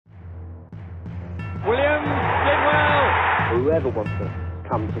Williams did well. Whoever wants to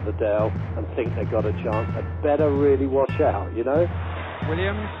come to the Dale and think they've got a chance, they better really watch out, you know?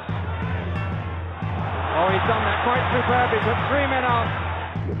 Williams. Oh, he's done that quite superbly. Put 3 men up.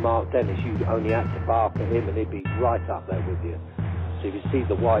 With Mark Dennis, you only had to bark at him and he'd be right up there with you. So if you see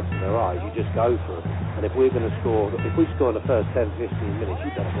the whites in their eyes, you just go for them. And if we're going to score, if we score in the first 10, 15 minutes,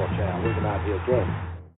 you better watch out. We're going to have you again.